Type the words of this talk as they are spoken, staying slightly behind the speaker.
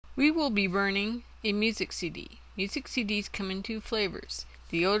We will be burning a music CD. Music CDs come in two flavors,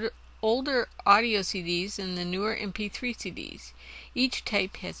 the older audio CDs and the newer MP3 CDs. Each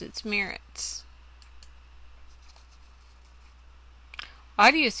type has its merits.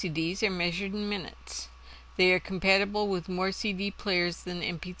 Audio CDs are measured in minutes. They are compatible with more CD players than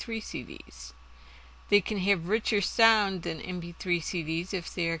MP3 CDs. They can have richer sound than MP3 CDs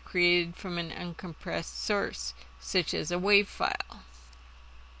if they are created from an uncompressed source, such as a WAV file.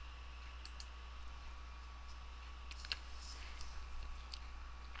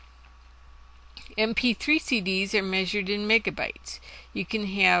 MP3 CDs are measured in megabytes. You can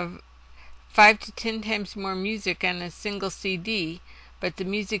have 5 to 10 times more music on a single CD, but the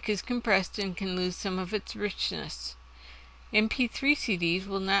music is compressed and can lose some of its richness. MP3 CDs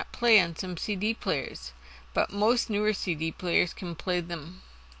will not play on some CD players, but most newer CD players can play them.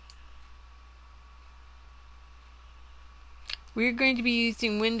 We are going to be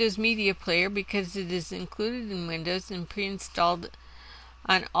using Windows Media Player because it is included in Windows and pre-installed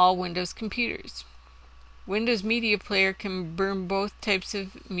on all Windows computers. Windows Media Player can burn both types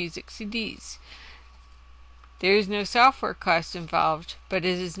of music CDs. There is no software cost involved, but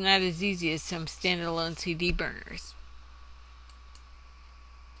it is not as easy as some standalone CD burners.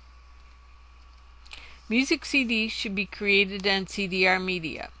 Music CDs should be created on CDR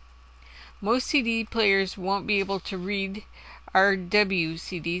media. Most CD players won't be able to read RW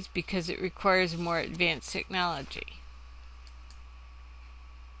CDs because it requires more advanced technology.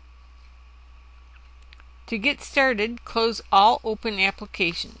 To get started, close all open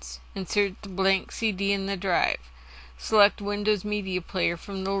applications. Insert the blank CD in the drive. Select Windows Media Player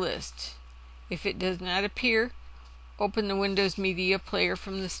from the list. If it does not appear, open the Windows Media Player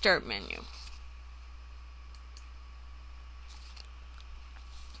from the Start menu.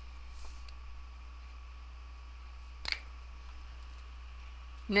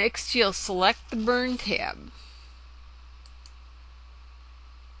 Next, you'll select the Burn tab.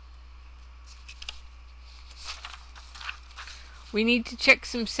 We need to check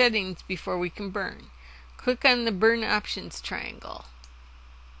some settings before we can burn. Click on the Burn Options triangle.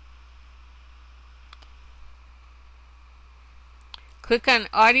 Click on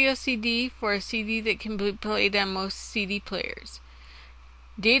Audio CD for a CD that can be played on most CD players.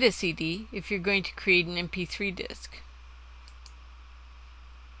 Data CD if you're going to create an MP3 disc.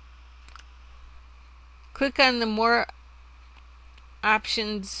 Click on the More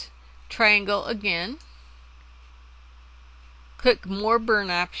Options triangle again. Click More Burn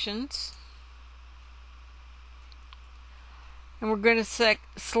Options. And we're going to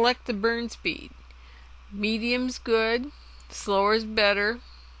select the burn speed. Medium's good, slower is better.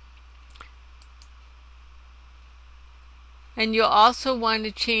 And you'll also want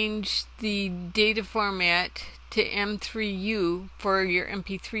to change the data format to M3U for your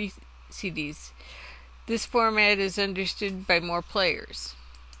MP3 CDs. This format is understood by more players.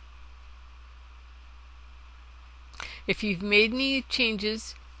 If you've made any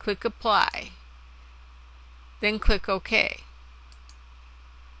changes, click Apply. Then click OK.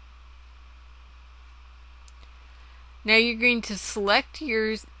 Now you're going to select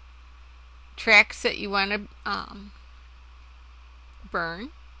your tracks that you want to burn,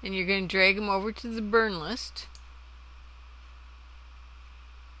 and you're going to drag them over to the burn list.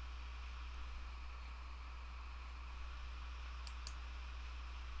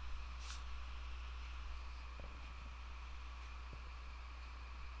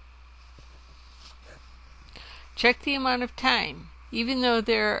 Check the amount of time. Even though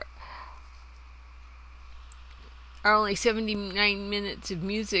there are only 79 minutes of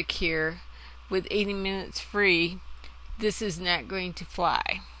music here with 80 minutes free, this is not going to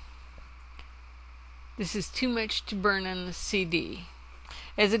fly. This is too much to burn on the CD.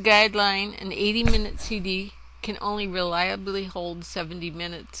 As a guideline, an 80-minute CD can only reliably hold 70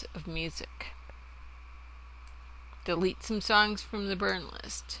 minutes of music. Delete some songs from the burn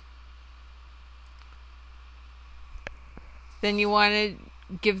list. Then you want to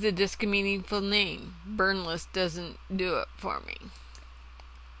give the disc a meaningful name. Burn list doesn't do it for me.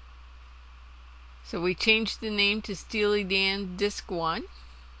 So we changed the name to Steely Dan Disc 1.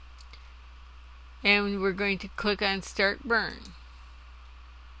 And we're going to click on Start Burn.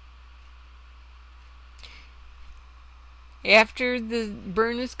 After the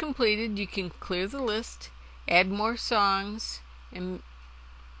burn is completed, you can clear the list, add more songs, and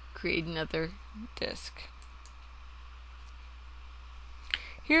create another disc.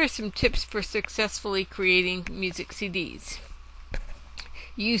 Here are some tips for successfully creating music CDs.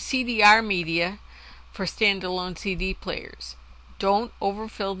 Use CDR media for standalone CD players. Don't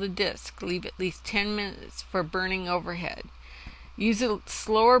overfill the disc. Leave at least 10 minutes for burning overhead. Use a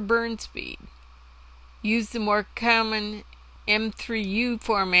slower burn speed. Use the more common M3U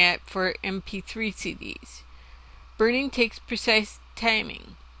format for MP3 CDs. Burning takes precise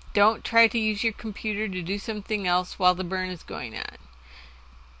timing. Don't try to use your computer to do something else while the burn is going on.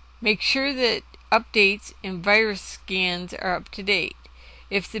 Make sure that updates and virus scans are up to date.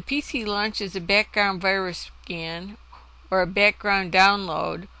 If the PC launches a background virus scan or a background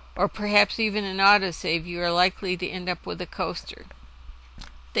download, or perhaps even an autosave, you are likely to end up with a coaster.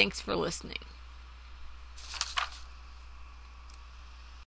 Thanks for listening.